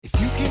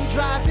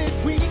drive it,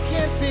 we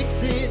can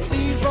fix it.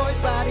 Leroy's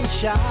Body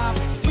Shop.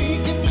 We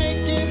can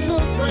make it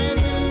look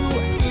brand new.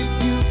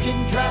 If you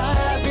can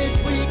drive it,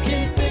 we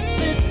can fix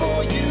it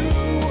for you.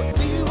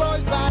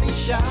 Leroy's Body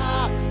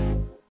Shop.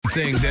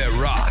 Thing that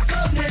rocks.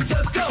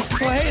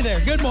 Well, hey there.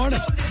 Good morning.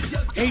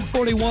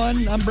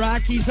 8:41. I'm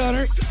Brock. He's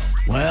Hunter.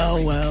 Well.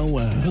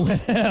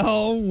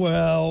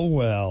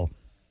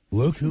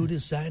 Look who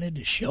decided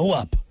to show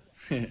up.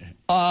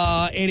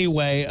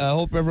 Anyway, I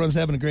hope everyone's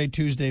having a great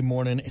Tuesday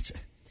morning.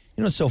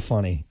 What's so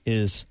funny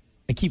is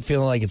I keep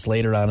feeling like it's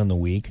later on in the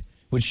week,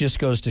 which just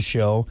goes to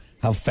show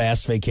how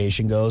fast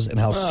vacation goes and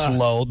how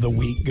slow the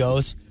week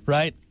goes,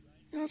 right?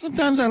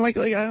 Sometimes I like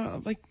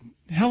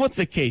hell with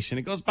vacation.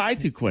 It goes by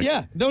too quick.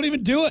 Yeah, don't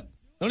even do it.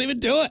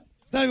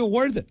 It's not even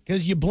worth it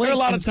because you blink. There are a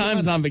lot of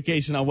times on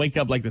vacation I'll wake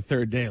up like the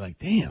third day, like,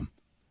 damn,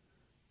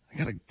 I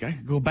gotta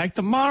go back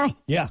tomorrow.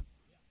 Yeah.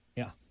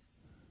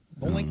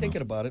 Don't like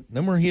thinking about it.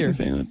 Then we're here.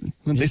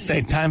 They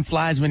say time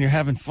flies when you're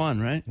having fun,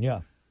 right? Yeah.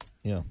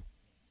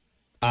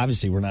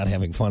 Obviously, we're not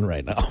having fun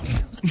right now.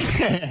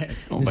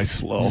 It's going by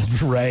slow.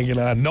 Dragging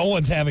on. No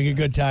one's having a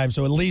good time,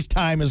 so at least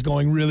time is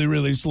going really,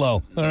 really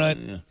slow. All right?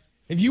 Yeah.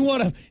 If you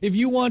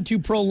want to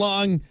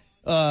prolong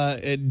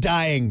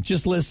dying,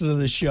 just listen to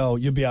the show.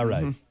 You'll be all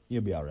right. Mm-hmm.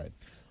 You'll be all right.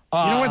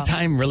 You know what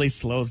time really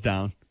slows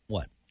down?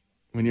 What?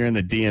 When you're in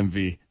the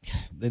DMV.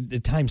 The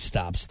time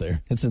stops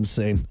there. It's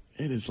insane.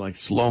 It is like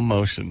slow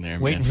motion there,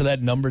 man. Waiting for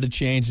that number to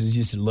change and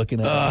just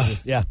looking at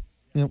it. Yeah.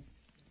 Yep.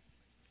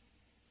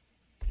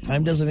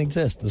 Time doesn't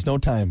exist. There's no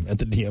time at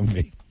the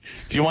DMV.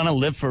 If you want to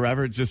live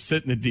forever, just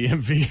sit in the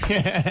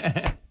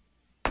DMV.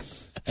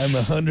 I'm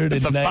 190.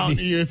 That's the fountain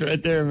of youth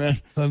right there,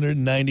 man.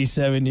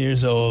 197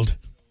 years old.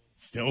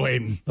 Still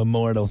waiting.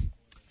 Immortal.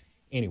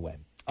 Anyway.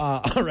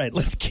 All right,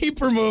 let's keep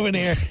her moving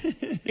here.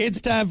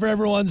 It's time for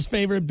everyone's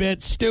favorite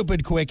bit,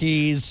 Stupid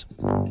Quickies.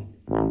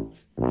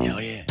 Hell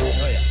yeah.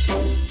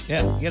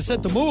 Yeah, you gotta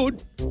set the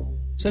mood.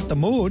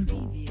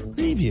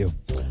 Preview.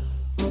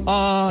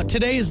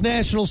 Today is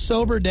National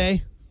Sober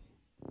Day.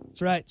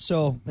 That's right.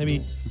 So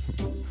maybe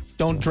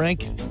don't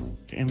drink.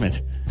 Damn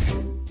it.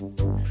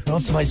 How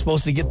else am I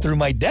supposed to get through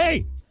my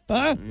day?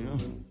 Huh? Yeah.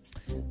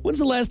 When's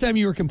the last time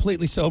you were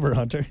completely sober,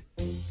 Hunter?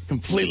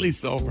 Completely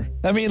sober.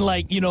 I mean,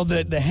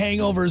 the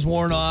hangover's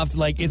worn off.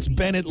 Like, it's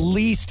been at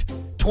least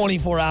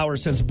 24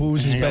 hours since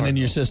booze has been in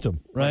your system,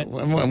 right?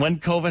 When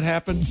COVID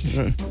happened?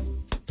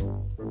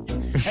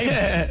 I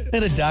had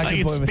a doctor appointment.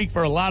 I can speak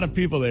for a lot of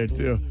people there,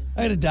 too.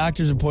 I had a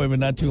doctor's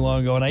appointment not too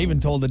long ago, and I even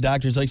told the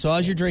doctor, he's like, so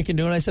how's your drinking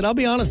doing? I said, I'll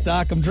be honest,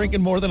 Doc, I'm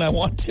drinking more than I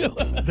want to.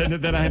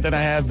 than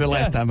I have the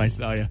last time I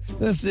saw you.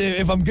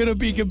 If I'm going to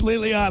be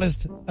completely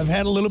honest, I've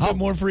had a little bit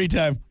more free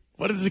time.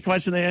 What is the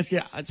question they ask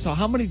you? So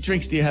how many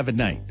drinks do you have at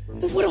night?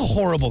 What a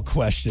horrible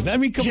question. I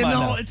mean, come on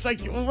now. It's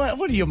like,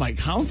 what are you, my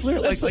counselor?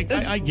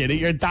 I get it.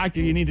 You're a doctor.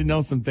 You need to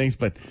know some things,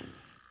 but...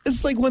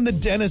 It's like when the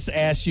dentist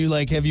asks you,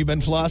 like, have you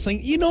been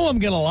flossing? You know I'm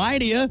going to lie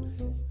to you.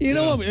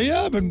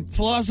 I've been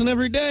flossing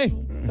every day.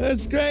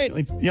 That's great.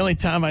 The only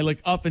time I look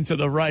up and to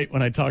the right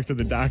when I talk to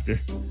the doctor.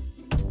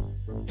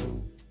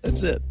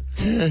 That's it.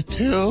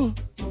 Two.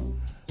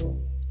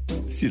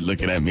 She's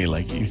looking at me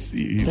like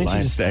you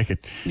lying second.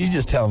 You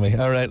just tell me.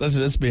 All right,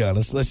 let's be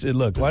honest.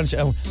 Look. Why don't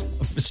you?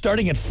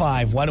 Starting at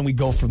 5. Why don't we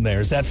go from there?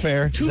 Is that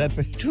fair? Two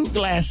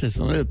glasses,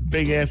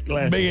 big ass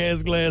glasses. Big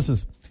ass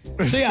glasses.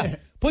 So yeah,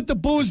 put the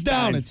booze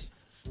down. It's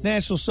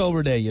National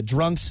Sober Day. You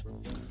drunks.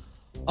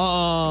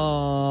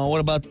 What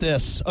about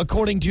this?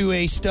 According to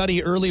a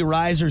study, early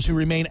risers who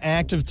remain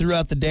active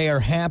throughout the day are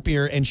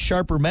happier and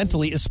sharper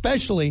mentally,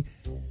 especially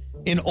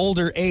in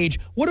older age.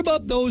 What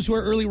about those who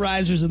are early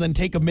risers and then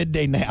take a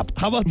midday nap?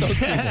 How about those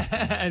people?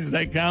 Does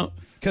that count?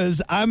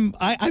 Because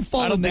I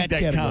fall in that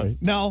category.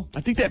 Counts. No.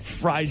 I think that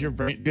fries your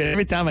brain.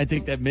 Every time I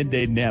take that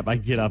midday nap, I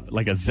get up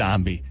like a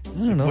zombie. I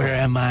don't know. Where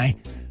am I?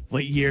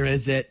 What year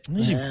is it? And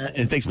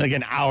it takes me like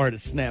an hour to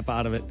snap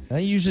out of it. I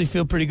usually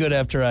feel pretty good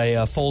after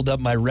I fold up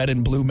my red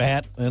and blue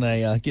mat and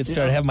I get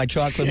started having my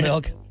chocolate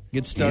milk.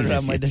 Get started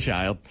on my day.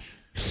 Child.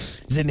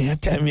 Is it nap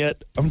time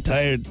yet? I'm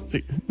tired.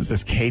 Is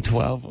this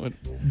K-12?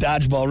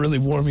 Dodgeball really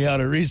wore me out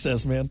at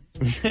recess, man.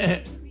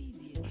 Yeah.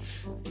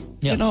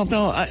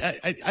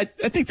 I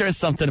think there's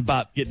something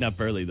about getting up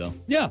early, though.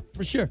 Yeah,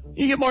 for sure.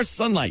 You get more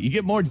sunlight. You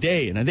get more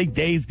day, and I think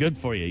day is good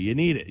for you. You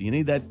need it. You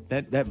need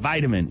that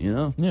vitamin, you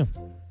know? Yeah.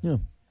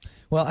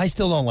 Well, I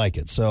still don't like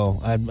it, so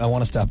I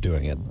want to stop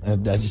doing it. I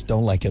just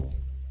don't like it.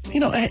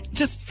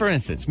 Just for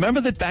instance,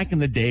 remember that back in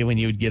the day when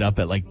you would get up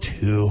at like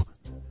 2?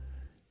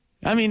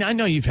 I mean, I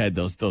know you've had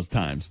those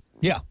times.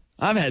 Yeah.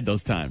 I've had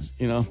those times,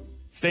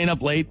 staying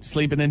up late,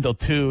 sleeping until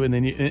 2, and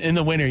then in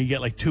the winter you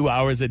get like 2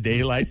 hours of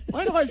daylight.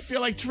 Why do I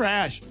feel like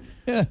trash?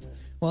 Yeah.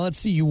 Well, let's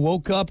see. You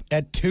woke up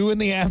at 2 in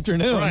the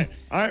afternoon. Right.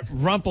 All right.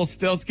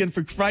 Rumpelstiltskin,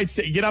 for Christ's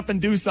sake, get up and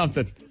do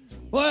something.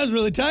 Well, I was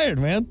really tired,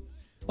 man.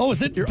 Oh,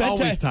 is it You're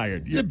bedtime? Always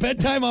tired. Is it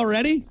bedtime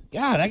already?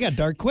 God, I got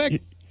dark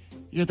quick.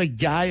 You're the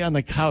guy on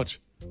the couch.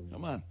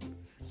 Come on.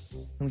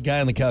 The guy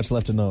on the couch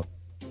left a note.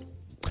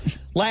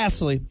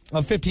 Lastly,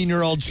 a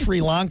 15-year-old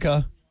Sri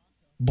Lanka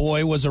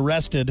boy was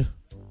arrested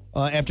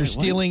after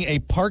stealing a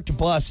parked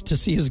bus to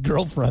see his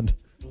girlfriend.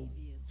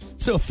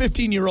 So a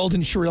 15-year-old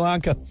in Sri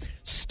Lanka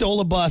stole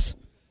a bus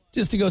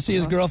just to go see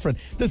his girlfriend.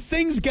 The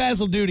things guys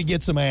will do to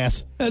get some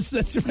ass.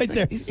 That's right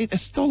there. It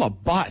stole a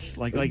bus,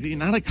 like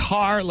not a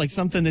car, like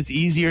something that's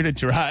easier to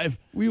drive.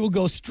 We will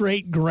go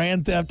straight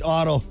Grand Theft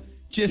Auto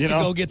just to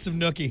go get some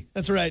nookie.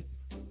 That's right.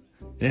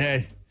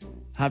 Yeah,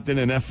 hopped in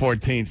an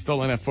F-14,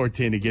 stole an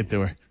F-14 to get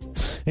to her.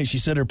 Hey, she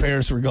said her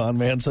parents were gone,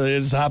 man, so they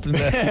just hopped in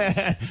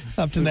that,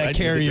 Right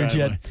carrier to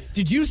the jet.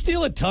 Did you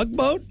steal a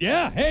tugboat?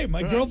 Yeah. Hey,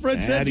 my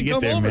girlfriend said to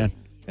come over. Man.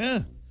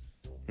 Yeah.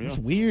 It's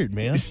weird,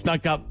 man. He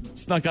snuck out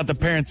the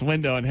parents'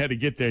 window and had to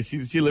get there.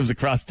 She lives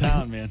across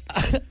town, man.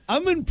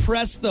 I'm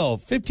impressed, though.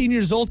 15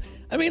 years old.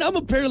 I mean, I'm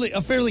a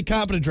fairly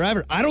competent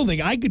driver. I don't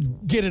think I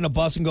could get in a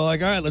bus and go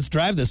like, all right, let's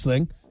drive this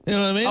thing. You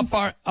know what I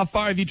mean? How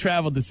far have you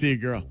traveled to see a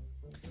girl?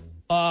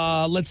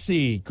 Let's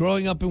see.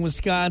 Growing up in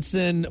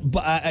Wisconsin,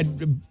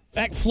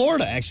 back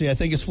Florida, actually. I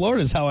think it's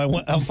Florida is how I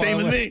went. Same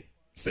with me.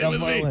 Same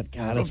with me.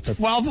 God, that's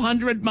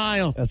 1,200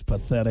 miles. That's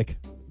pathetic.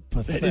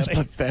 It is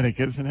pathetic,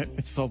 isn't it?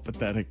 It's so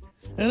pathetic.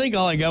 I think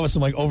all I got was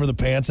some over the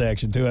pants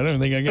action too. I don't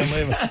even think I got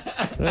label.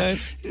 Right?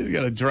 He's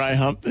got a dry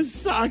hump. This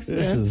sucks.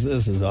 This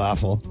is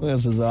awful.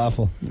 This is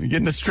awful. You're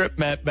getting the strip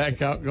mat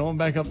back out, going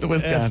back up to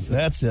Wisconsin.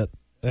 That's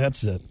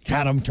it.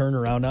 God, I'm turning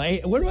around now.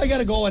 Hey, where do I got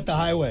to go at the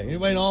highway?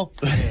 Anybody know?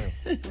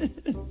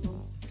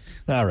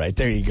 All right,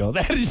 there you go.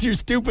 That is your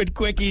stupid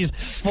quickies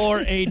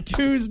for a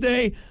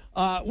Tuesday.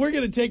 We're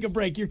going to take a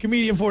break. Your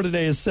comedian for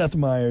today is Seth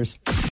Meyers.